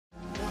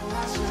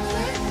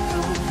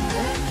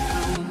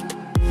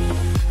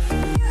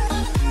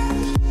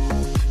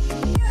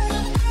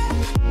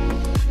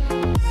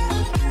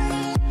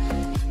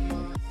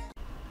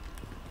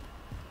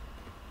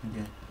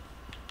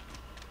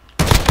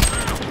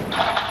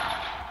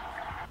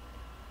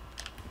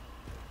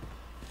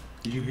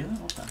Did you hear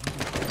that? What the hell?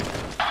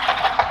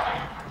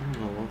 I don't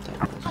know what that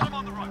was.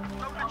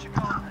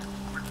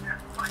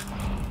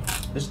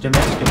 This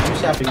domestic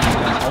who's happening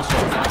also.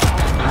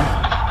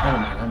 Never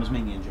mind, I was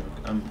making a joke.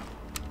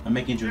 I'm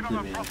making a joke to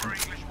the manager.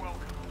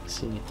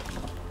 See.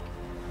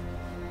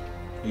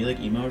 Are you like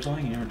emo or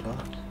something? You never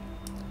talk.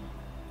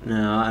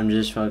 No, I'm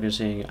just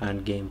focusing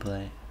on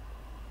gameplay.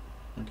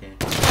 Okay.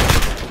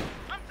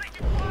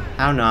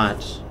 How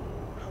not?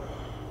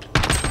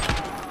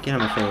 Get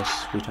on my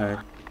face,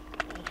 retard.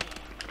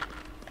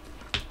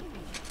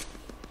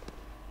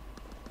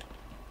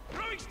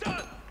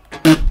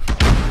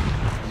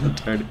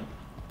 Retarded.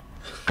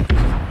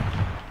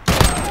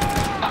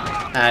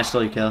 Ah, I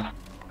stole your kill.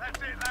 That's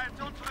it, lads.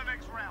 On to the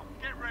next round.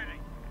 Get ready.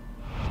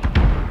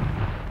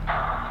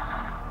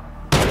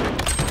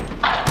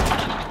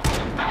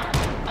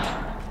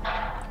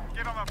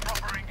 Give them a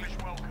proper English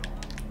welcome.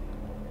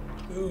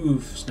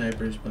 Oof,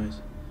 snipers,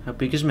 boys. How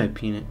big is my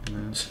peanut?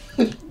 No.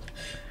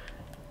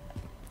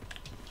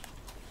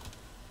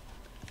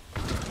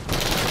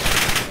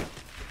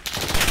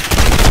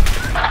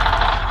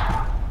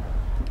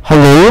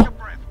 Hello? Take a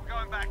breath. We're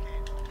going back in.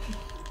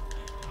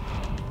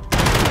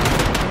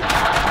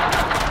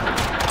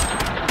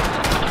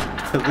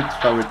 It looks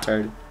so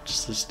retarded.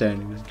 Just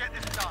standing there. Get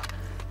this done.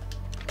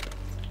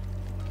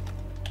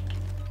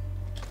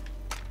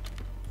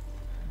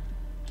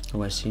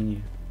 Oh, I seen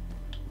you.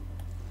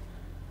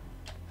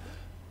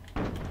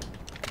 I'm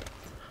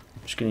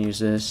just gonna use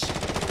this.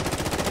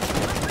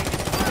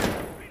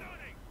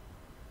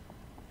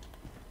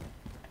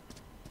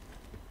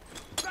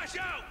 Flash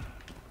out.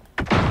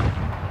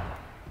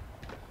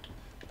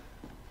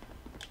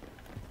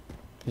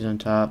 He's on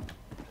top.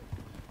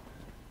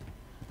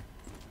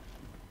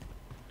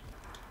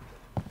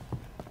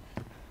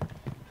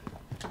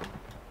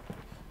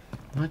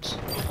 What?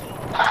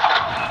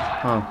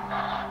 Oh.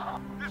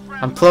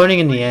 I'm floating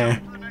in the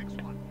air.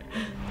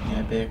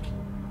 Yeah, big.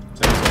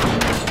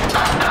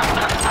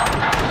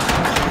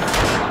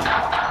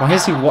 Why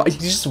is he He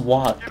just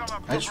walked.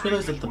 I just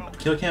realized that the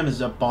kill cam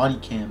is a body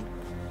cam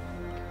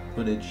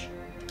footage.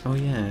 Oh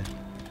yeah.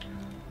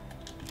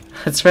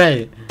 That's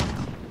right.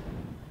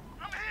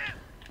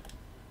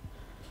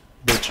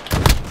 Bitch.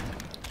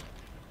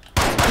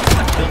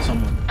 I killed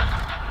someone.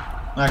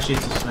 Actually,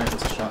 it's a sniper.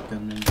 It's a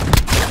shotgun. Man.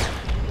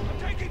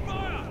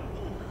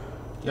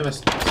 You have a.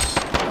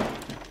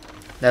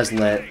 That's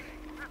lit.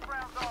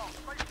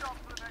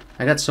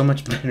 I got so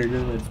much better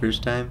than the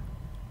first time.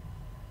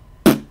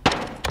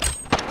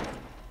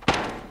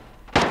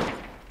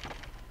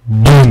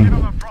 Give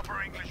them a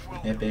proper English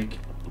welcome. Epic.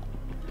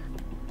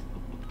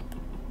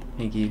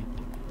 Thank you.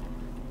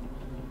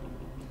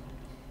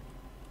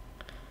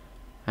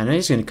 I know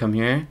he's gonna come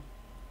here.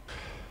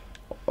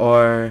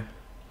 Or...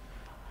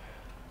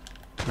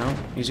 No,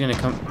 he's gonna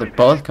come... They're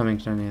both coming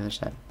from the other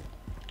side.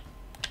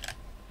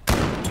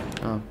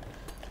 Oh.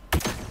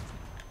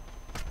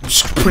 I'm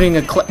just putting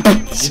a clip. Did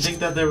you think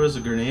that there was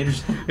a grenade or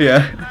something?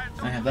 Yeah.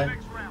 I have that.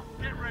 Next round.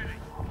 Get ready.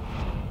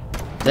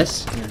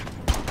 This? Yeah.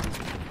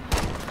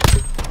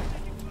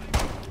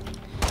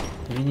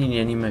 I didn't need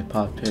any of my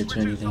Pop Tarts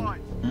or anything.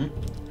 Hmm?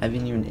 I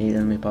haven't even ate any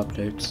of my Pop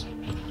Tarts.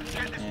 Get this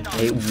Yeah. done.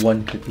 I ate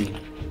one cookie.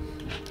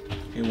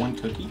 Okay, one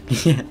cookie.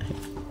 Yeah.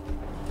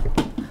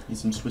 Need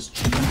some Swiss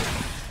cheese. Go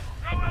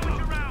out with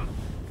your round.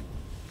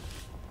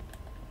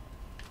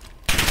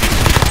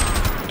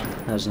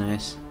 That was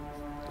nice.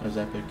 That was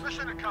epic.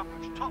 Mission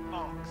accomplished. Top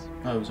marks.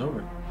 Oh, it was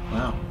over.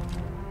 Wow.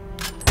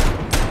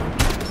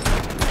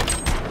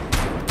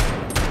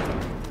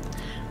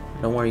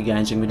 Don't worry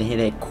guys, I'm gonna hit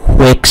a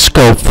quick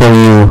scope for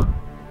you.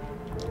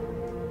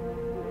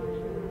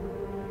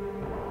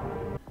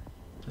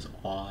 That's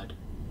odd.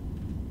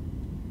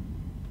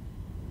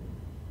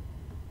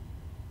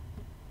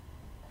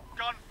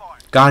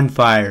 Gunfire.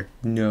 Gunfire.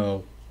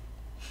 No.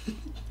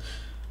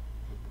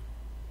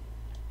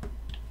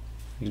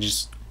 You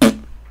just...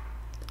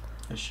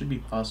 That should be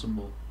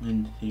possible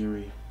in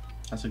theory.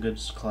 That's a good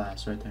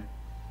class right there.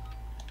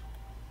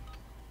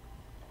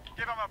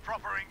 Give them a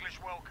proper English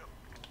welcome.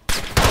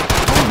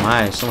 Oh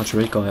my, so much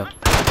recoil.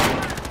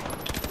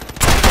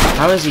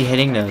 How is he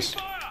hitting those?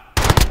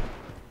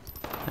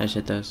 I just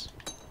hit those.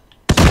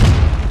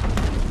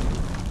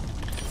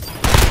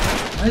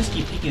 I just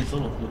keep peeking its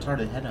little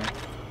retarded head out.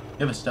 You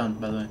have a stun,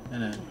 by the way,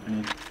 and a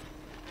grenade.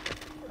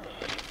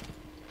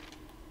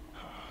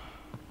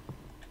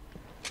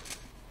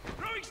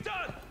 Throwing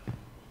stun.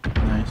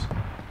 Nice.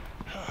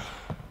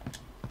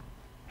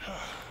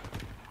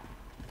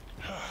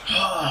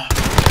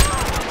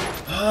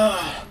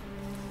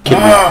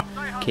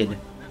 Kid.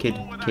 Give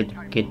them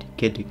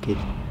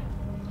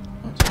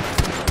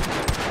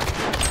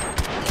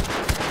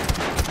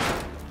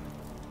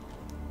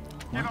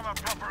a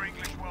proper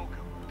English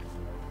welcome.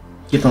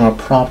 Give them a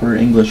proper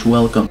English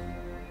welcome.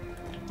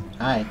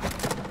 Hi.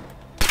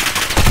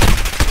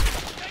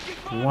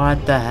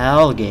 What the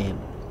hell, game?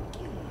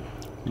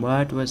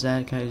 What was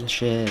that kind of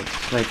shit?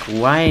 Like,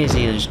 why is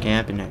he just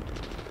camping it?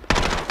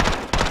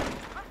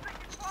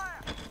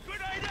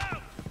 Grenade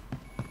out.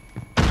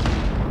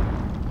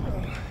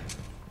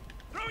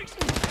 Throwing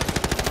stun.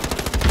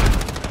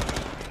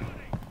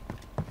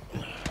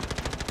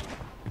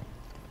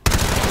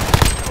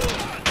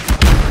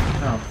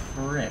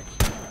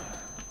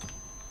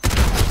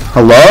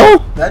 Hello?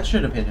 That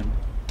should have hit him.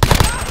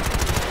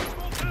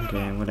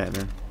 Okay, whatever.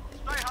 Stay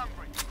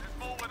hungry. There's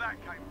more where that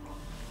came from.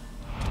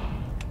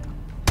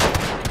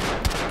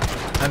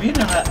 Have you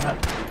not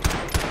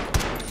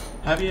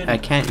have you I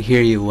can't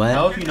hear you. What?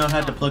 how have you not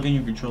had to plug in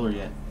your controller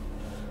yet?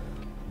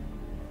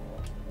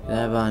 Is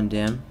that on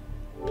dim?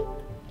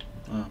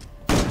 Oh.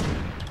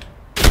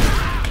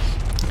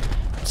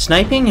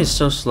 Sniping is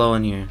so slow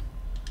in here.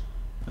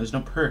 There's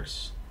no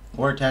perks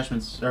or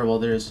attachments. Or well,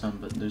 there is some,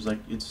 but there's like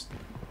you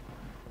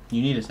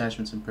need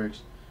attachments and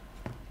perks.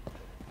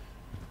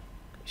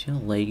 See how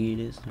laggy it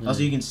is?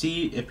 Also, you can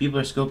see if people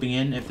are scoping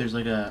in if there's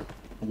like a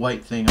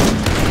white thing on it.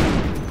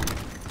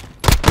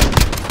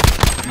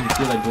 You can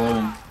see like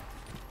glowing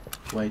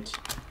white.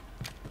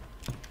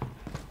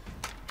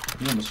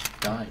 You almost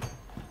died.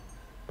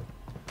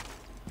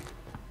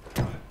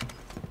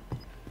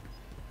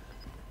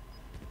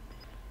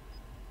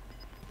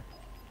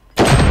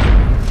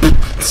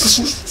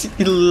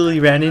 He literally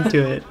ran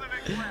into it.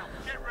 Get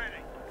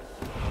ready.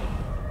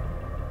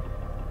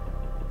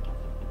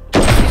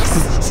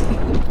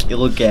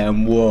 Kill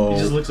cam, whoa. He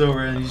just looks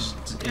over and he's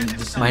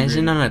just Why is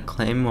it on a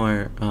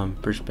claymore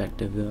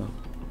perspective though?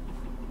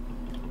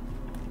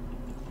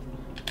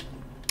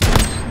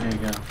 There you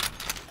go.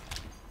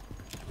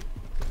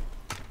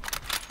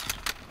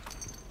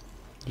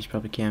 He's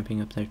probably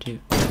camping up there too.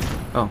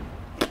 Oh.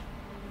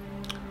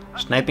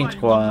 Sniping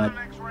squad.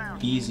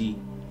 Easy.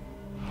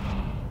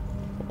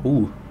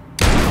 Ooh.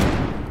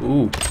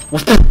 Ooh.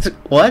 What the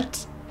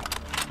what?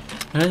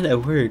 How did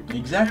that work?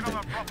 Exactly.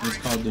 It's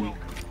Call of Duty.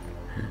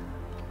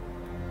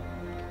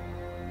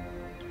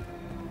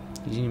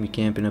 He's gonna be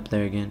camping up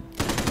there again.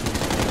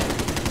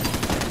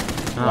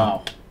 Oh.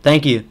 Wow.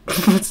 Thank you.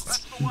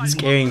 It's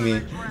scaring me.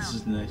 This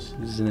is nice.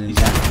 This is nice. You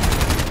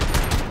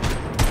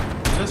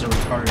guys are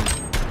retarded.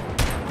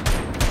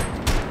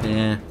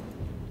 Yeah.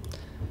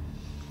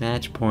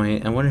 Match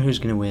point. I wonder who's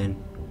gonna win.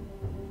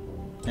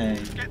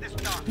 Hey,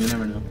 you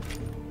never know.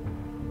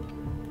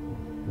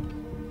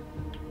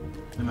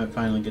 I might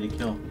finally get a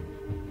kill.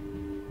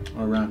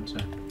 Or a round,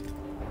 sorry.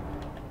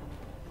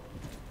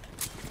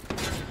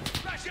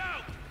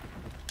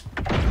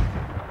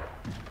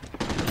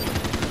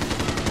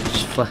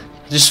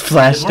 Just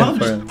flashed up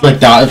for him. Like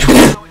dodge.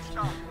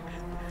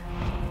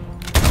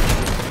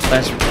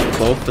 Flashed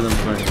both of them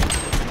for him.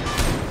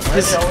 Why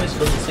do they always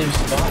go to the same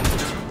spot?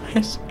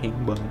 Nice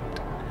aimbot.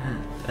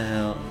 The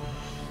hell.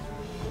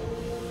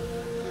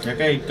 That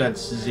guy got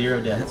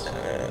 0 deaths.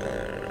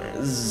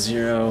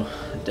 0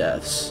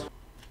 deaths.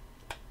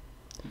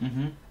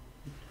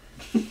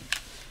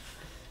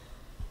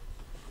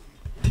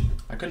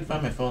 I couldn't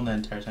find my phone the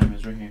entire time. It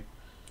was right here.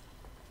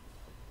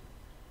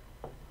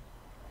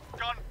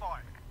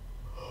 Gunfight.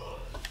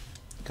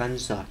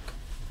 Guns suck.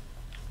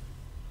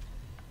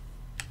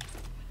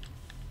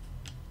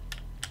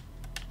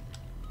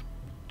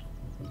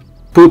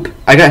 Poop!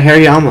 I got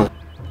Harry Omelet.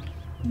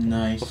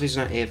 Nice. Hopefully he's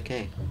not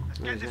AFK.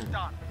 Get this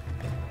done.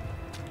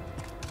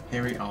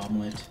 Hairy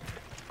omelet.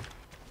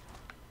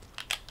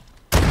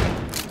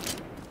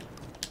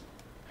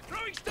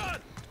 Throwing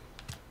stun.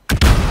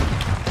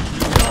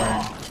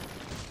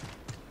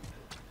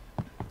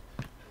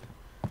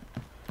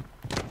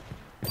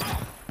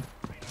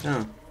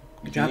 Oh.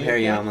 Good job, Yeah.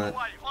 Harry Omelet.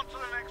 Wait, on to the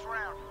next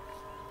round.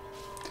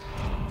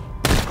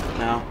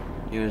 No,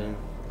 he wasn't.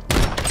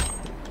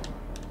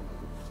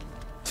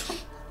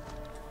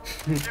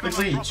 Looks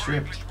like he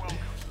tripped.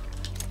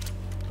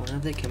 Why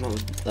don't they come up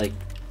with, like,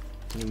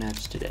 new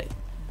maps today?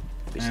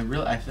 I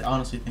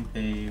honestly think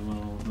they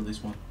will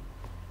release one.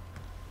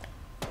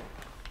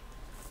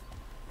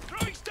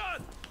 Throwing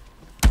stun.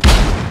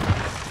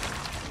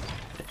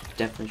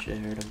 Definitely should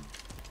have heard him.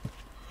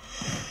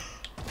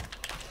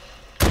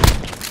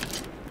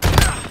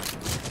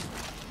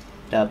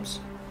 Dubs.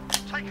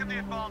 Taking the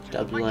advantage.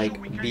 Dubs Make like,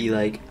 sure we keep be it.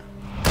 like.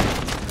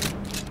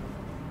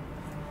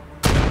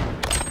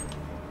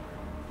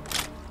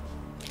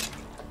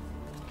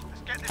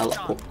 Let's get this Hello.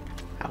 done.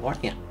 How are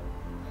ya?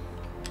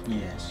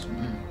 Yes.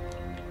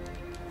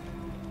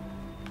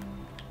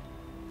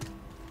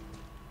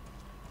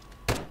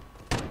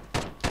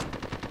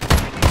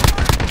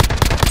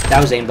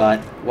 That was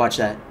aimbot. Watch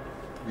that.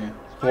 Yeah.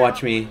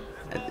 Watch me.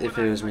 If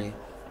it was me.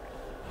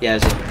 Yeah,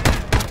 it was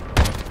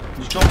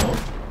Did you kill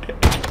both?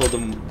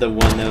 pulled the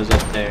one that was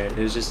up there. It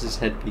was just his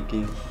head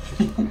peeking.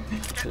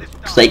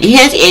 It's like, he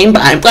has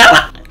aimbot. Blah,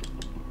 blah.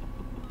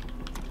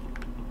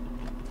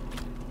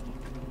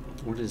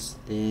 What is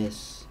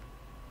this?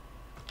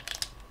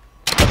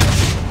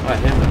 Oh, I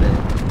hit him with it.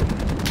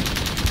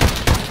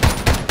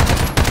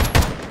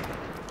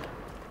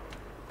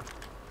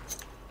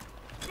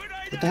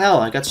 What the hell?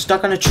 I got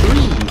stuck on a tree.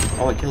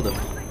 Oh, I killed him.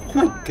 Oh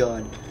my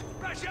god.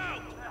 Rush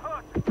out.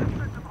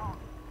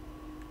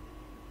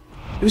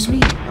 It was me.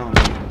 Oh,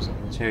 no,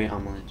 it's Harry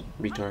Omelet.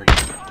 Retard.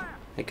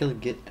 I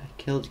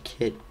killed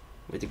Kit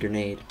with a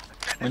grenade.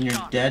 When you're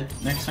dead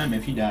next time,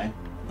 if you die,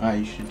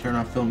 you should turn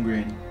off film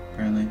grain.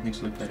 Apparently, makes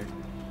it look better.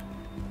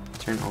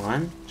 Turn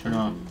on? Turn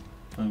off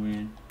film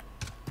grain.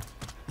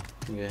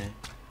 Okay.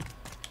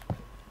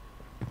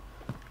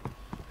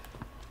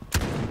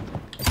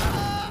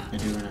 I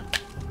do right now.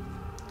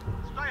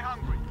 Stay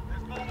hungry.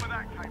 There's more where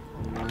that came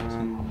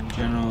from.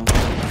 General.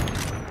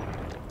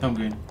 Home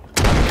green.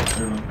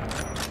 Everyone.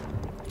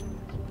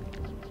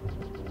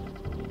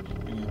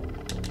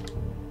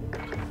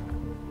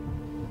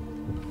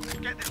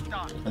 Get this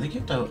done. I think you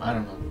have to. I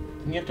don't know. I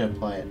think you have to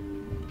apply it. I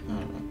don't know.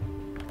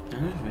 I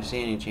don't know if I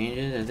see any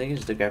changes. I think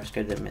it's the graphics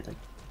card that made like.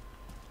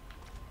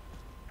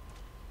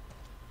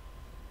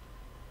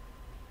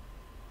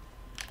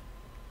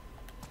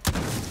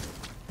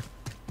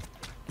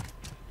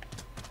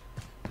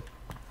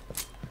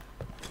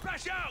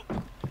 Crash out!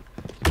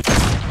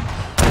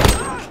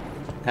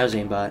 That was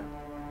aimbot.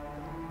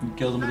 You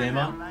killed him with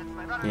aimbot?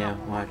 Yeah,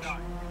 watch.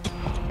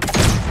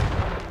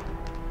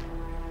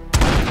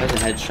 That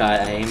was a headshot.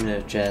 I aimed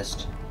at the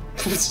chest.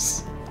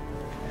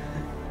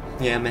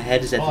 Yeah, my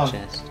head is at the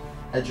chest.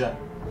 Headshot.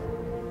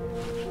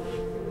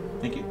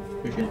 Thank you.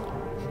 Appreciate it.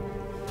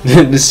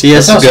 The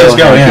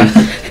CSGO. Yeah.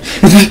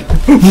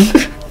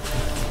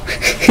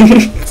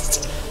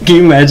 Can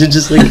you imagine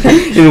just like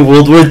in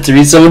World War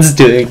III someone's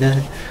doing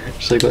that?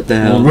 Just like what the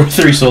hell? World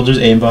War III soldiers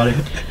aimbotting.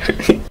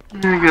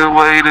 Nigga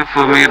waiting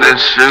for me to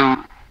shoot.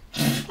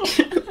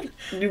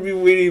 You've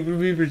been waiting for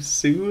me to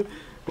sue?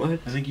 What? I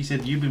think he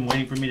said you've been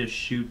waiting for me to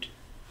shoot.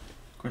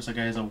 Of course, that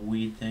guy has a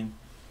weed thing.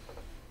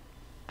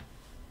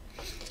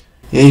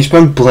 Yeah, he's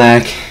from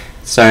black.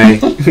 Sorry.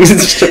 I'm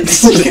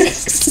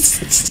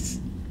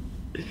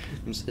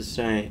so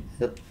sorry.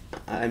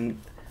 I'm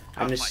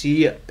the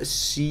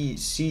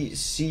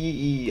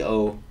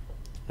CEO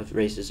of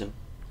racism.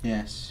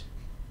 Yes.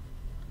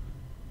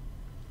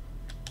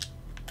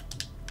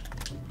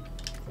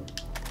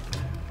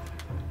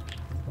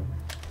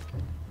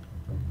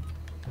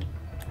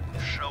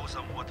 Show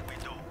them what we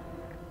do.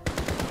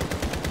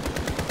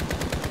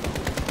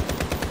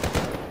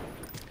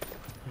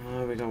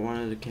 Oh, we got one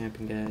of the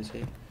camping guys,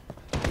 hey?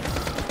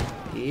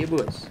 Hey,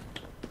 boys.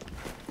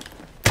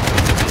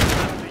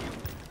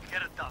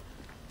 Get it done.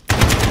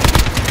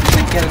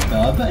 Get a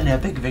dub, an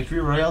epic victory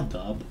royale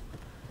dub.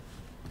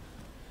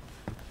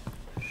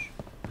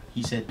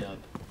 He said dub.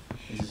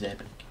 This is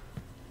epic.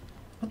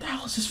 What the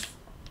hell is this?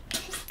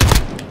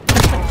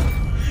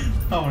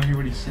 I want to hear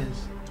what he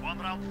says. One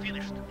round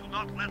finished. Do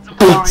not let them.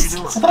 What are you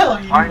doing? What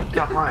are you Why you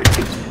got mine?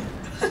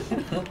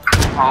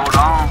 Hold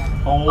on.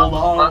 Hold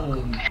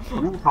on.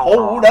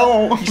 Hold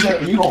on. He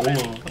said, you hold on.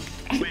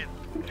 win.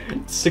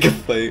 Sick of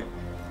fight.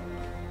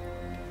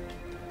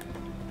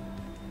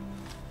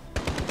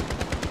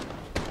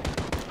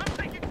 I'm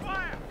taking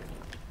fire.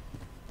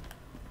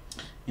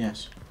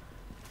 Yes.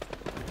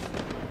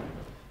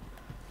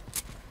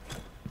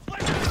 Fire.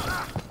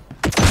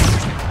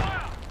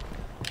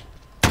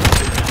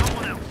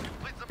 Someone else.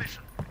 Complete the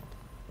mission.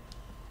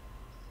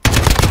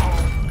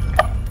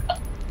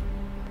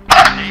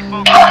 Stay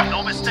focused.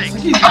 No mistakes.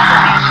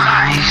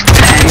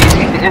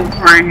 And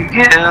free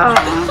kills.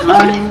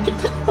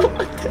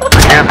 I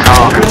can't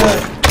talk.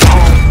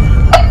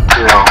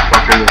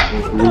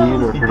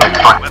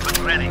 Weapons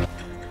ready. Move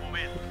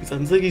in.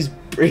 Sounds like he's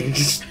bringing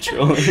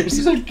strollers.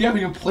 He's like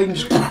grabbing a plane.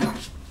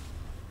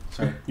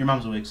 Sorry, your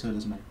mom's awake, so it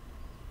doesn't matter.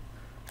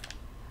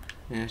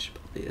 Yeah, she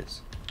probably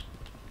is.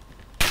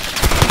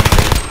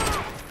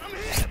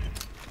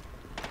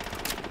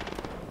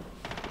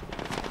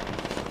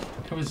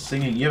 I was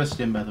singing. You have a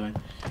stim, by the way.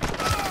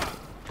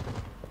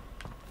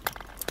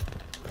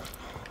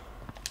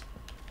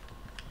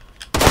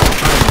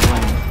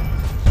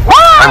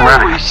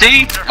 I'm ready.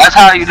 See? That's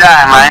how you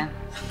die, man.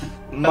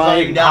 That's how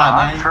you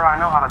die, man. I'm sure I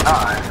know how to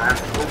die.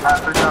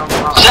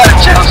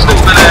 Shut your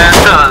stupid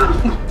ass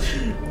up.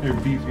 They're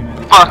beefing at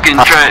it. Fucking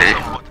trash.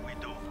 What we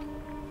do.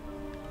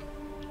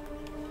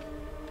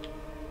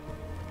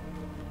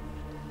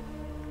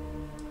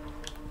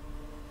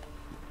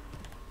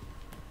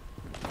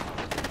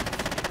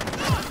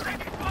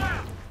 Taking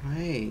fire.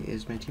 Why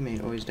is my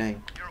teammate always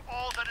dying? You're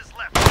all that is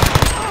left.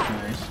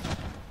 Nice.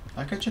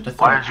 I got you to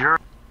Why is your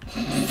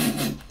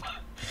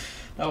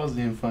That wasn't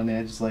even funny,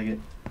 I just like it.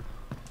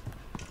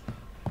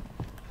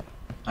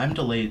 I'm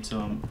delayed,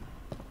 so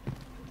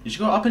you should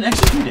go up and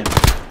execute him.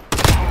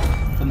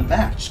 From the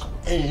back. Just go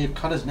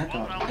cut his neck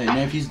off. And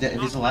if he's dead,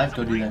 if he's alive,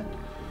 go do that.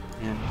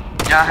 Yeah.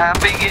 y'all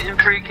happy getting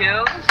free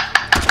kills?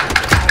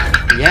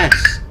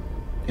 Yes.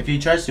 If he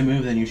tries to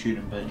move, then you shoot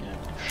him, but yeah.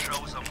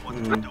 Show them what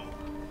we Mm. do.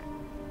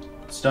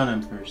 Stun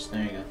him first.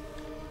 There you go.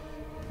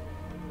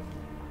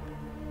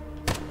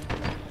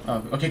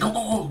 Oh, okay, go, go,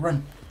 go,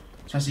 run.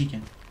 As fast as you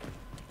can.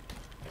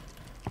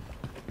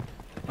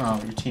 Oh,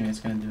 your teammate's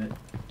gonna do it.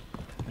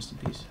 Rest in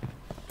peace.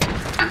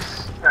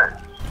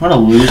 What a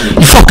loser.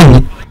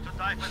 Willing to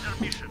die for their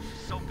mission.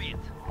 So be it.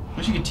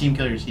 Wish you could team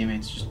kill your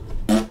teammates. Just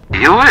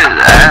You is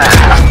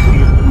ass.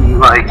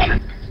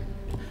 Like,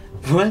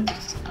 What?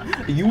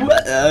 You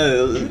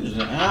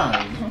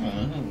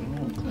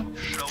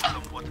Show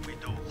them what we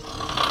do.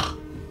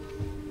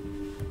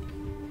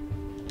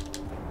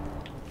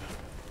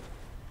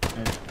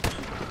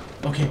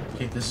 Okay,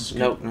 okay, this is good.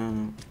 Nope,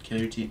 no. Kill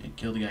your team.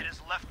 Kill the guy. It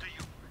is left to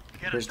you.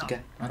 Get Where's it the done.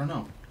 guy? I don't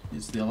know.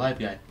 It's the alive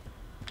guy.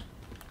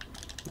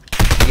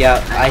 Yeah,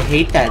 I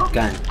hate that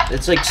gun.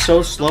 It's like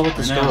so slow with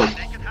the I know. scope.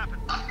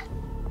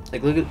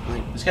 Like look at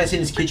This guy's in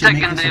his kitchen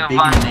making some bacon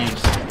and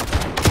eggs.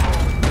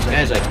 this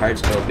guy's like hard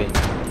scoping.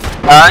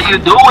 You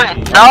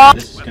doing, dog?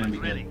 This is gonna be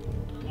good.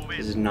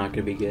 This is not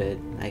gonna be good.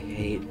 I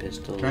hate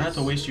pistols. Try not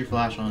to waste your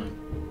flash on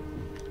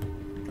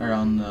him. Or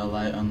on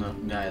the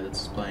guy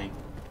that's playing.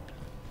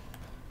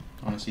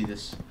 I wanna see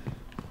this.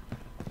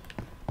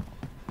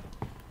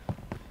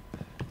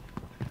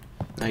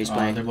 No, he's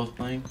playing. They're both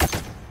playing.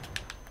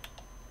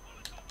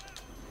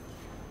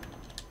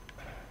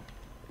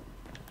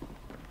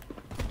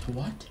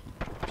 What?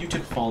 You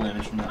took fall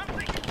damage from that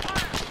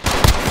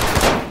one.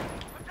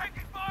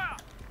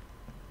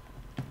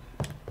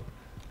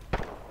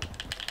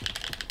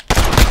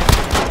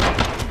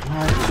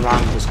 What is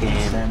wrong with this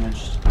game?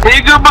 Damaged.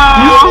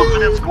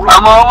 Peekaboo!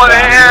 I'm over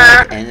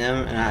there!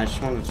 And I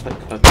just want to fuck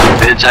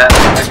Bitch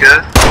ass nigga.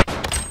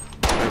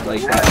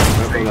 like that.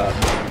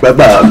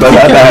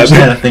 Is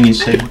that a thing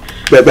he's saying?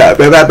 You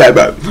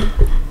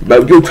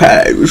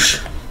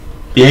pose.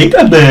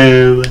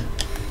 Peekaboo.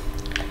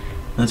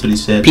 That's what he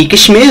said.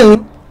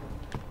 Pikachu.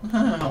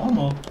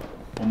 Almost.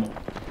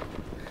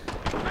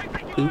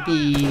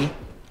 Poopy.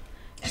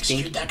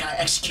 Execute that guy.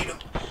 Execute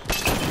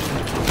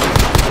him.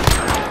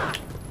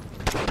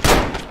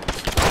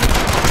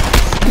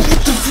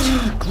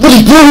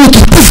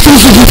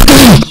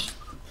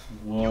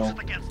 Whoa.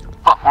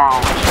 Fuck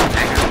wrong with you,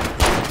 nigga?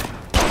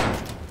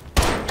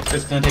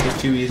 It's gonna take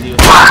us too easy.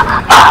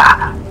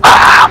 I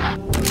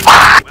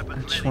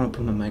just want to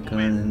put my mic on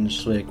and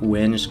just like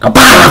win. Just go.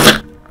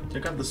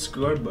 Check out the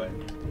scoreboard.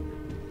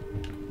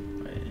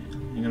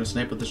 You gonna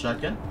snipe with the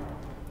shotgun?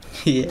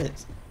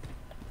 Yes.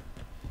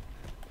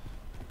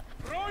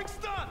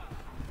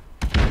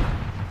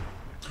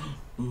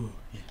 Ooh,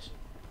 yes.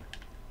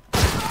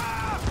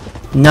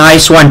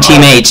 Nice one,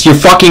 teammates. You're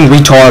fucking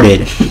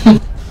retarded.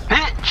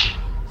 Bitch!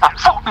 Stop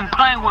fucking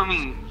playing with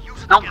me!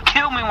 Don't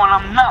kill me when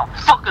I'm not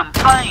fucking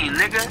playing,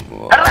 nigga!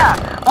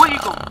 Hello! Where you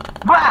go?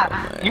 Bah!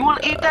 You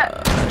wanna eat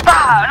that?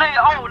 Bah! Nigga,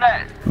 all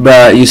that!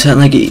 Bro, you sound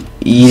like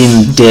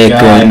eating dick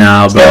right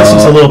now, This guy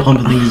seems a bro. little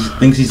pumped and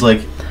thinks he's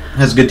like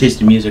has good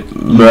taste in music.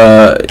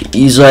 Bro,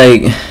 he's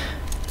like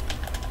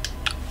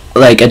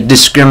a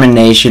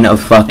discrimination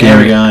of fucking There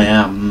we go.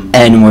 Yeah.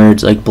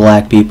 N-words, like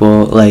black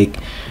people, like,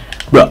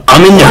 bro,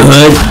 I'm in the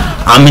hood,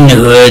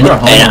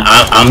 and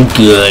I'm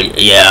good,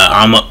 yeah,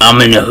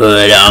 I'm in the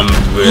hood, I'm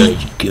really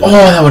good. Oh,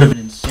 that would have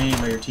been insane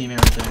by your teammate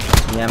right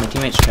there. Yeah, my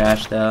teammate's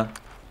trash, though.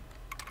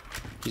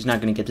 He's not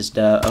gonna get this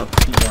dub. Oh,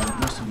 He got it.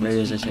 Most of where it.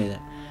 does I say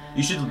that?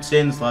 You should stay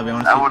in this lobby. I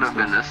want to That see would if have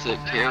this been a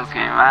sick kill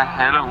game. I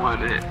hit him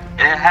with it.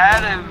 It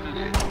had him.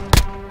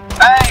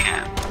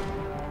 Bam!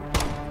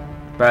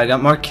 Bro, I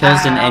got more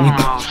kills than I don't know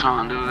anybody. what I was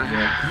trying to do there.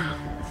 Yeah.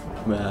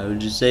 Bro, I would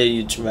just say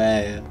you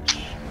trash.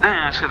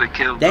 Damn, I should have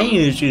killed Then him.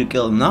 you should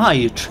kill him. No,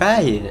 you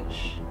trash.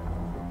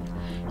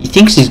 He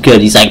thinks he's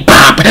good. He's like,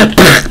 bop,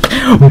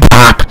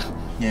 bop.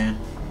 Yeah.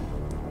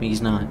 But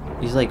he's not.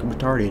 He's like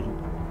retarded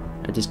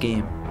at this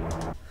game.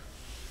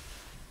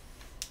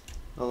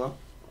 Hello?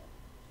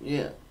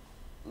 Yeah.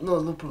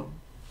 No problem.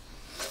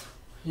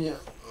 Yeah.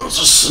 I was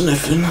just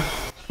sniffing.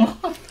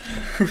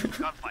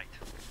 Gunfight.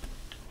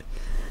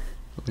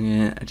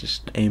 Yeah, I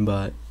just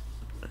aimbot.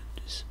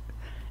 Just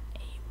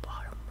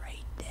aimbot him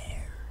right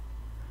there.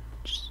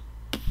 Just.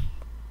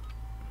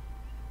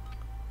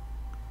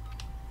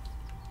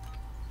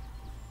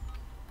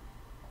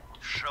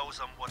 Show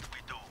them what we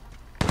do.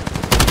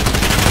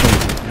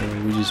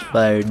 We just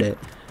fired that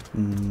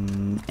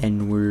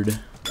N-word.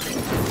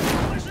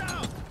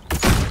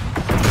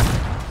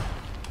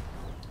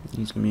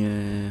 He's gonna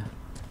be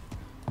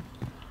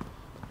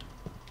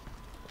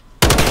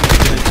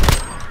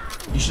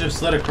You should have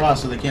slid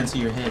across so they can't see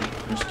your head.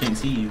 They just can't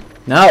see you.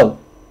 No!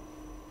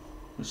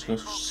 Just go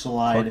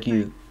slide. Fuck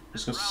you.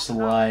 Just go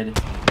slide.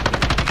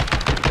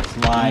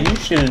 Slide. You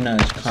should have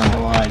not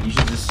Slide. You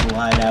should just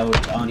slide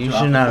out onto. You off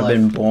should the not have cliff.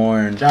 been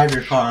born. Drive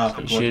your car off.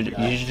 You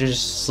should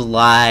just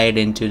slide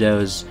into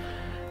those,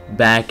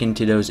 back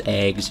into those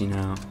eggs, you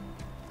know.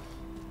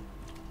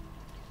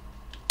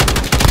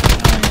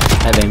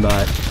 I have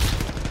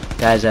aimbot.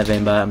 Guys, I have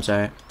aimbot, I'm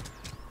sorry.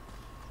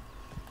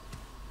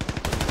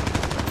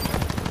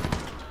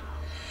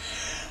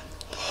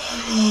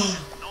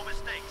 No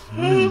mistakes.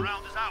 This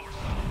round is ours.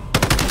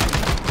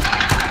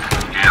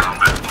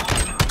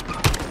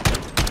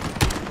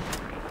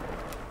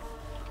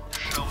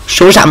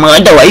 Số sẵn ở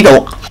đâu ấy rồi.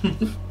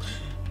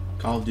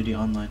 Call of Duty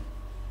Online.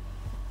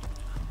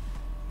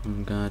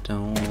 Got to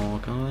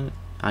walk on.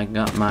 I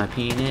got my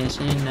penis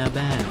in the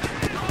bag.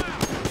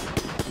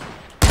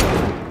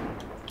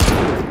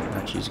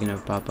 Oh, she's gonna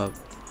pop up.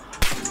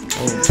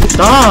 Oh,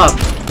 stop!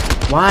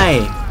 Why?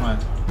 What?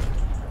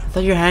 I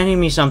thought you were handing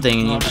me something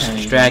and you Not just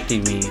handing you.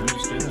 distracted me. We'll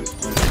just do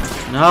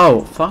this.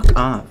 No, fuck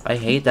off. I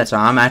hate that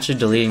song. I'm actually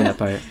deleting that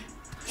part.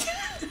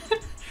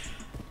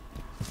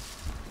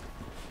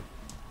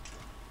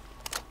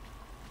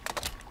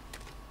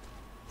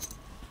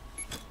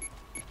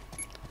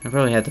 I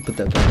probably had to put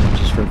that part in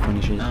just for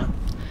funny shit. No.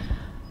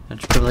 I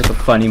just put like a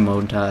funny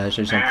montage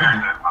or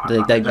something.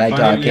 Like that guy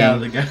Funny, yeah,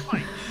 talking. the guy.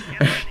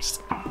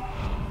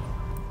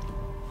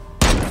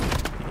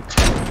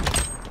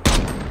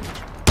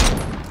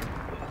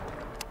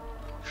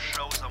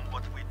 Show them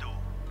what we do.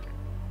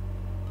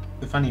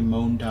 The funny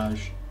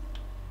montage.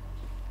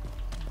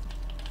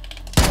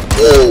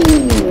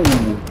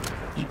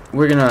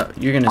 You're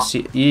gonna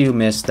see. You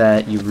missed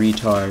that, you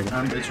retard.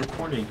 It's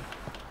recording.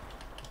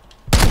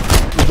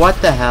 What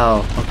the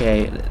hell?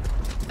 Okay,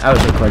 I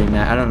was recording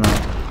that. I don't know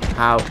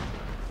how.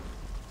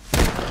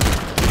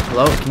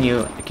 Hello? Can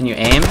you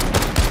aim?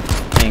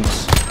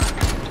 Thanks.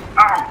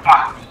 Oh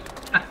fuck.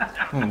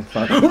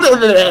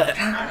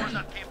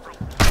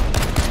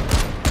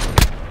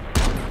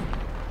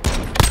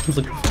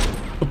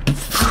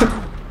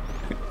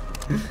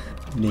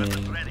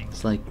 Man,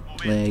 it's like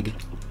leg.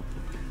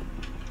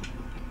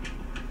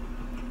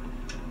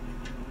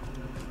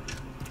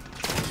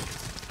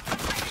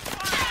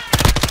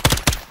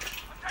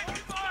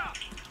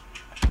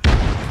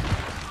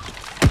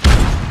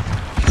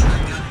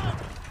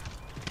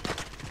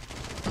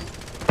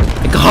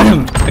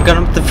 I got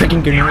him with the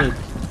freaking grenade.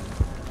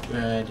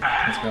 Good.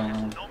 Let's go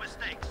on. No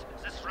mistakes.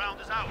 This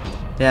round is ours.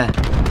 Yeah.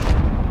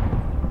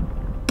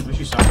 Wish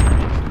you saw.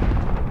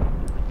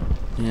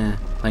 Yeah.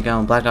 Like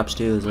on Black Ops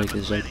 2 is like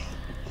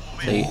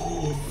they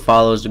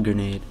follows the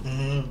grenade.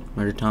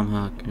 Or the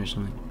tomahawk or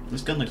something.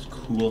 This gun looks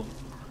cool.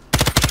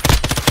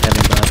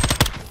 Kevin Bob.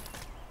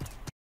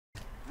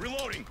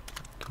 Reloading.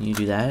 Can you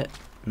do that?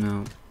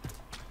 No.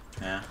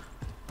 Yeah.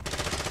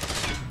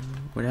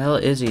 Where the hell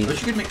is he? I wish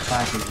you could make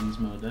classes in this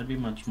mode. That'd be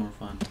much more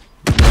fun.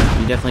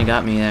 You definitely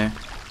got me there.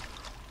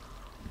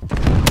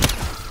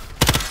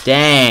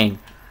 Dang.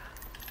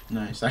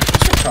 Nice. I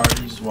just retarded.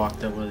 He just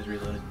walked up while he's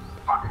reloading.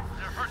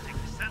 They're hurting.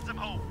 Send them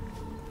home.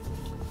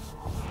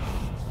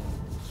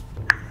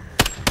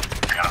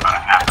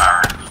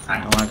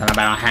 I got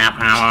about a half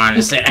hour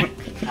to sit. I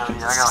got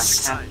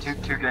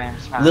like two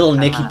games. Little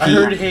Nicky I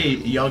heard, hey,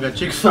 y'all got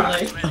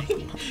Chick-fil-A?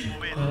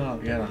 Oh,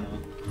 yeah, I don't know.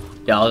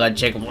 Y'all got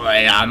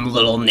Chick-fil-A. I'm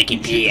Little Nicky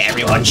P.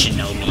 Everyone should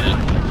know me.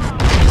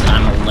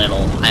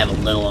 I have a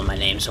little in my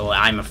name, so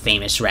I'm a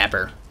famous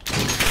rapper.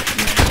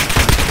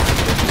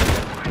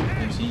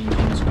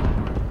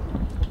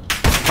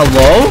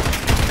 Hello?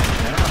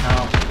 I don't know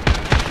how.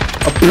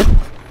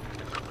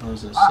 That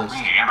was an assist. I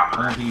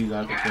don't think you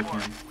got the kill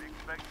cam.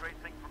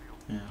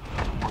 Yeah.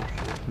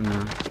 No.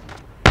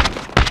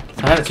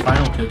 If I had its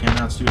final kill cam,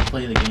 now it's to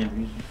play the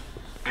game.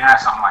 Yeah,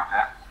 something like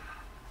that.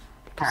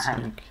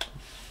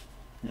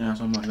 Yeah,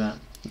 something like that.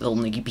 Little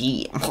Nicky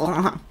P.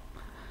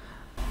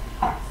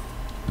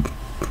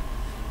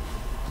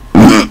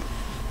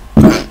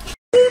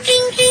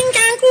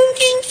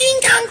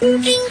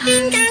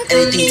 Anything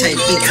type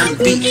beat, I'm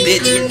beat,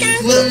 bitch.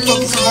 Who the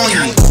fuck is calling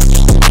me?